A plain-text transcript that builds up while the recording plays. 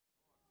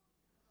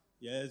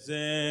يا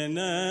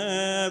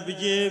زينب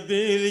جيب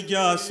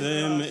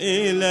الجاسم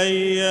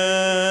إلي،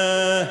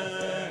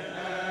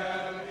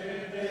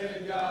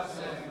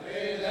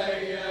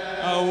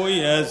 أو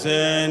يا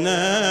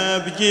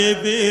زينب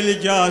جيب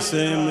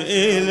الجاسم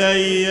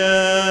إلي،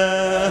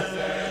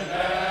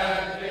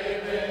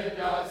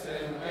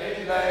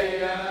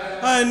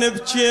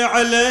 نبكي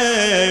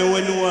عليه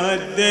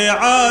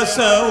ونودع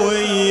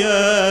سويه،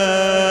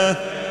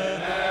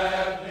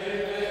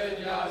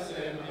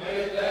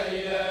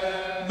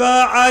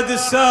 بعد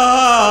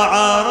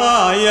ساعة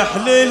رايح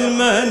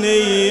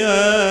للمنية.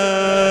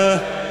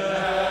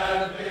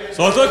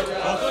 صوتك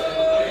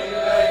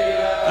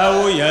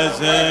أو يا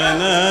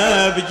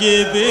زينب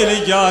جيب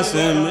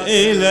الجاسم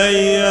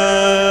إلي،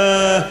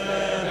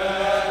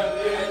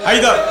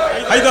 حيدر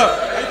حيدر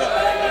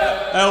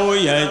أو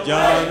يا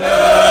زينب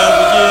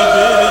جيب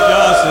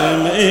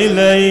الجاسم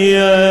إلي،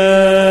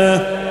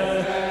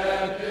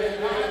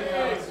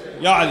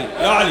 يا علي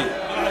يا علي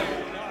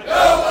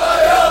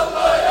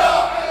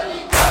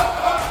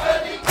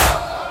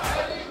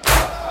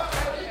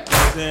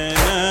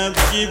زينب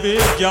جيب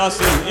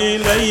الجاسم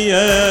إلي،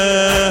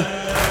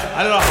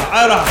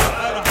 عرح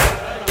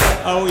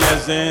أو يا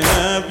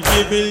زينب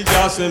جيب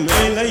الجاسم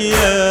إلي،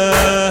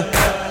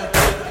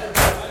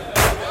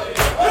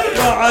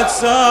 بعد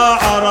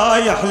ساعة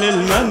رايح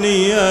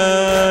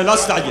للمنية. لا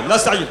استعجل لا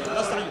استعجل،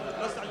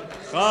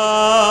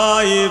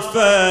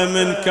 خايفة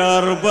من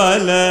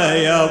كربلاء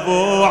يا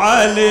أبو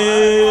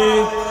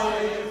علي،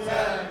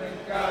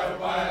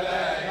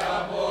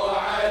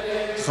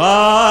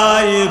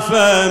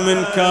 خايفة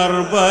من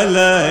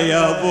كربلاء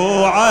يا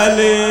أبو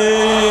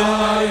علي،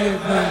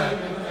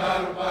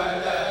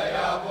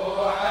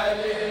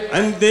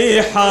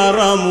 عندي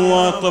حرم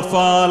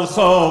واطفال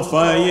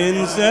خوفه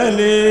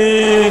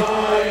ينزلي،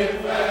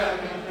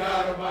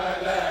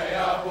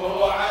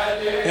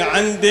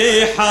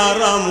 عندي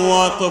حرم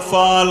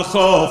واطفال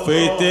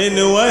خوفي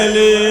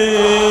تنولي،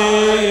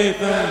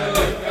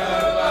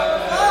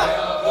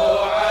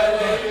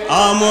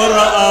 امر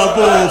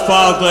ابو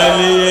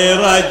فاضل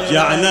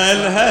يرجعنا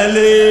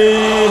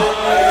الهلي.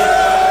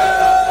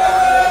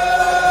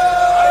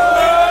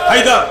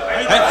 حيدر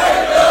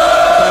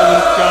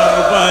من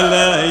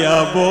كربلاء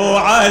يا ابو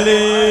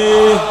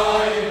علي،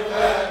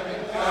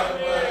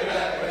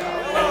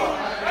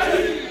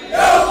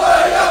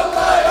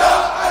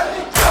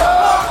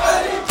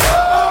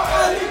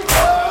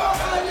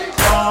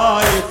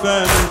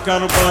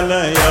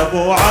 كربلاء يا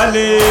ابو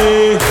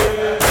علي،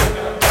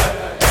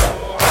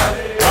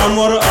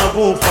 امر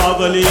ابو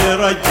فاضل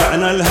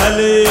يرجعنا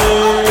الهلي،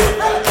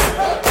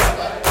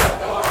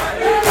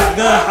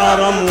 بدنا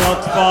حرم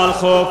واطفال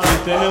خوف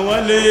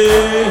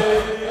تنولي،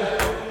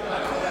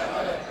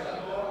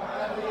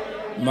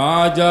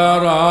 ما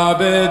جرى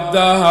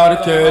بالدهر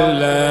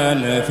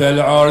كله في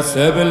العرس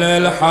ابن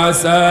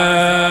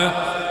الحسن،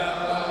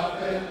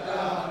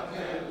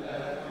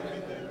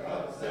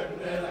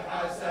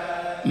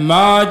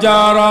 ما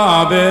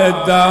جرى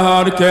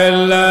بالدهر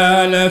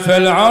كله في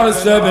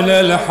العرس ابن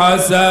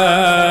الحسن،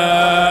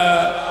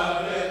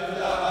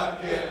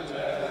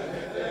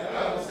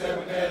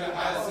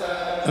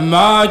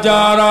 ما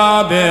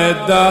جرى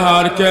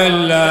بالدهر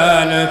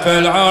كله في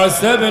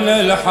العرس ابن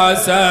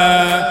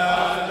الحسن،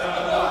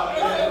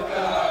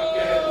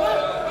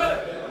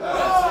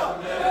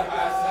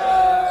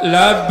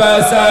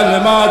 لبس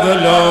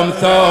المظلوم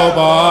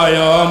ثوبه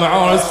يوم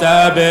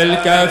عرسه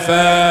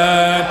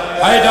بالكفن.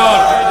 حيدر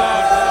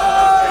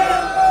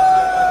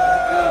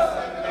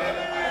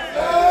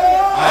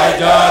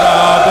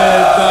جرى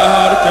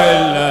بالدهر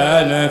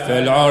كله في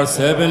العرس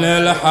ابن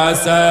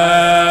الحسن.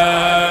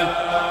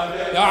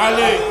 يا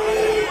علي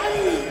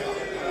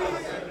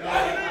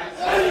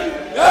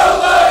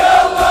يلا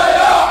يلا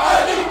يا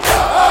علي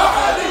يا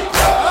علي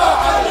يا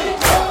علي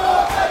يا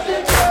علي،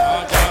 ما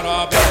جرى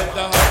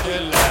بالدهر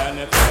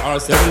كله في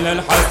العرس ابن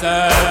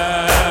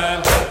الحسن،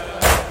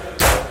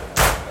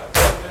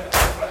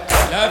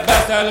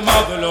 لبس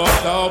المظلوم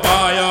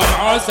ثوبه يوم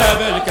عرسه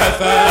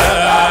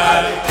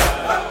بالكفن.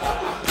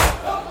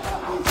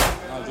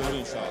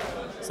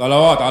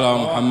 صلوات على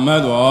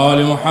محمد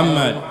وآل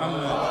محمد.